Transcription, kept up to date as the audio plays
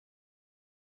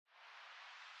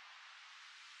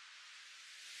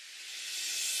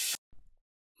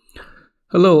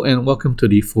Hello and welcome to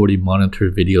the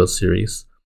FortiMonitor video series.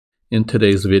 In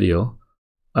today's video,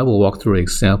 I will walk through a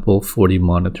sample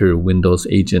FortiMonitor Windows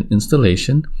Agent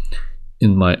installation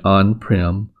in my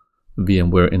on-prem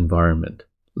VMware environment.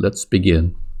 Let's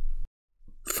begin.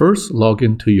 First, log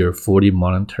into your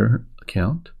FortiMonitor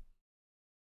account.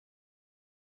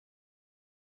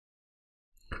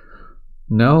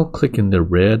 Now click in the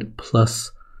red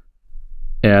plus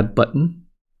add button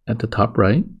at the top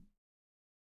right.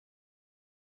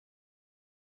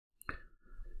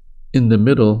 In the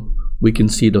middle, we can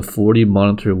see the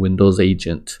FortiMonitor Windows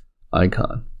Agent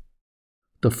icon.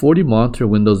 The FortiMonitor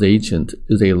Windows Agent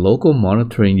is a local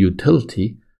monitoring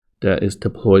utility that is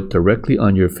deployed directly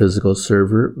on your physical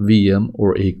server, VM,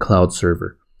 or a cloud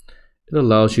server. It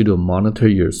allows you to monitor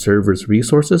your server's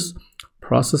resources,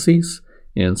 processes,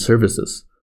 and services.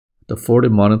 The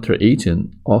FortiMonitor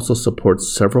Agent also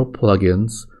supports several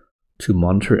plugins to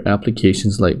monitor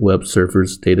applications like web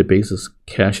servers, databases,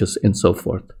 caches, and so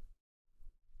forth.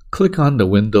 Click on the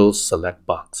Windows Select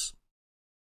box.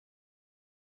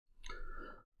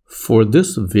 For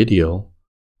this video,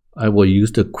 I will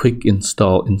use the quick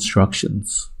install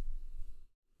instructions.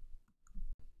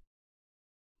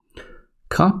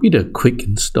 Copy the quick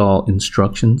install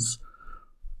instructions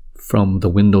from the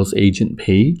Windows Agent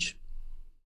page.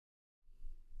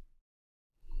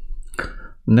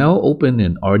 Now open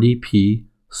an RDP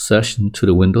session to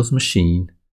the Windows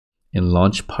machine and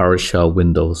launch PowerShell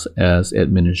Windows as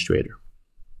administrator.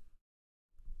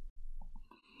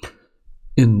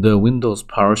 In the Windows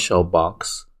PowerShell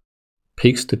box,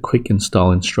 paste the quick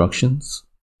install instructions,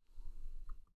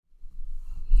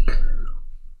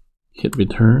 hit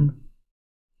return,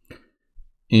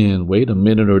 and wait a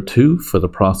minute or two for the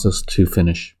process to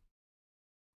finish.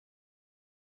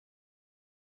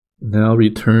 Now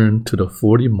return to the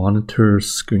FortiMonitor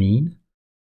screen.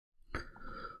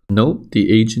 Note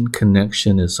the agent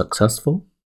connection is successful.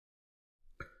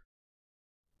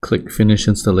 Click Finish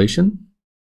Installation.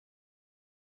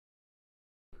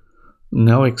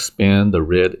 Now expand the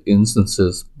red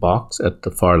Instances box at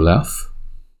the far left.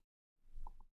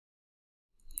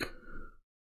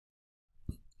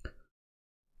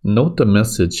 Note the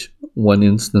message, "One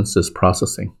instance is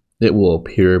processing." It will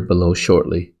appear below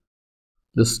shortly.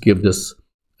 Let's give this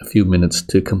a few minutes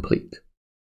to complete.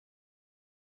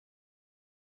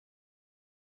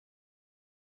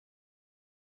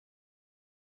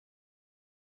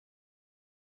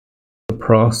 The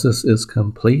process is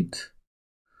complete.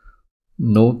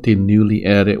 Note the newly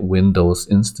added Windows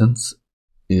instance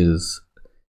is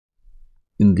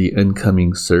in the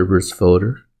incoming servers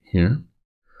folder here.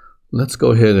 Let's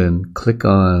go ahead and click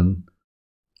on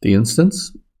the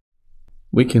instance.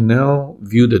 We can now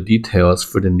view the details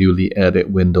for the newly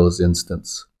added Windows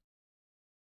instance.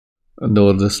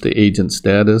 Notice the agent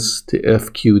status, the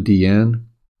FQDN,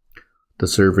 the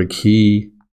server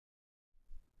key,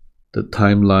 the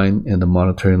timeline, and the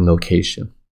monitoring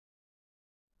location.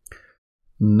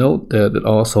 Note that it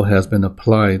also has been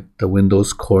applied the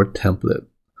Windows Core template.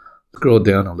 Scroll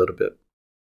down a little bit.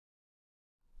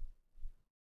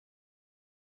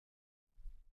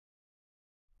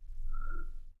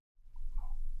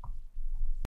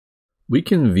 We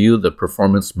can view the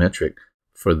performance metric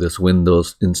for this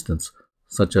Windows instance,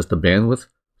 such as the bandwidth,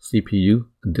 CPU,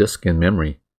 disk, and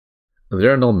memory.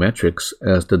 There are no metrics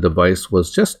as the device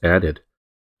was just added,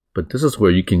 but this is where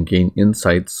you can gain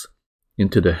insights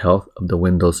into the health of the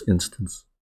Windows instance.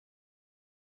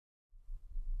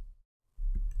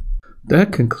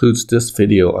 That concludes this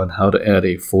video on how to add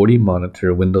a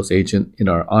FortiMonitor Windows Agent in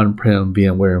our on-prem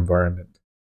VMware environment.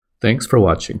 Thanks for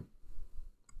watching.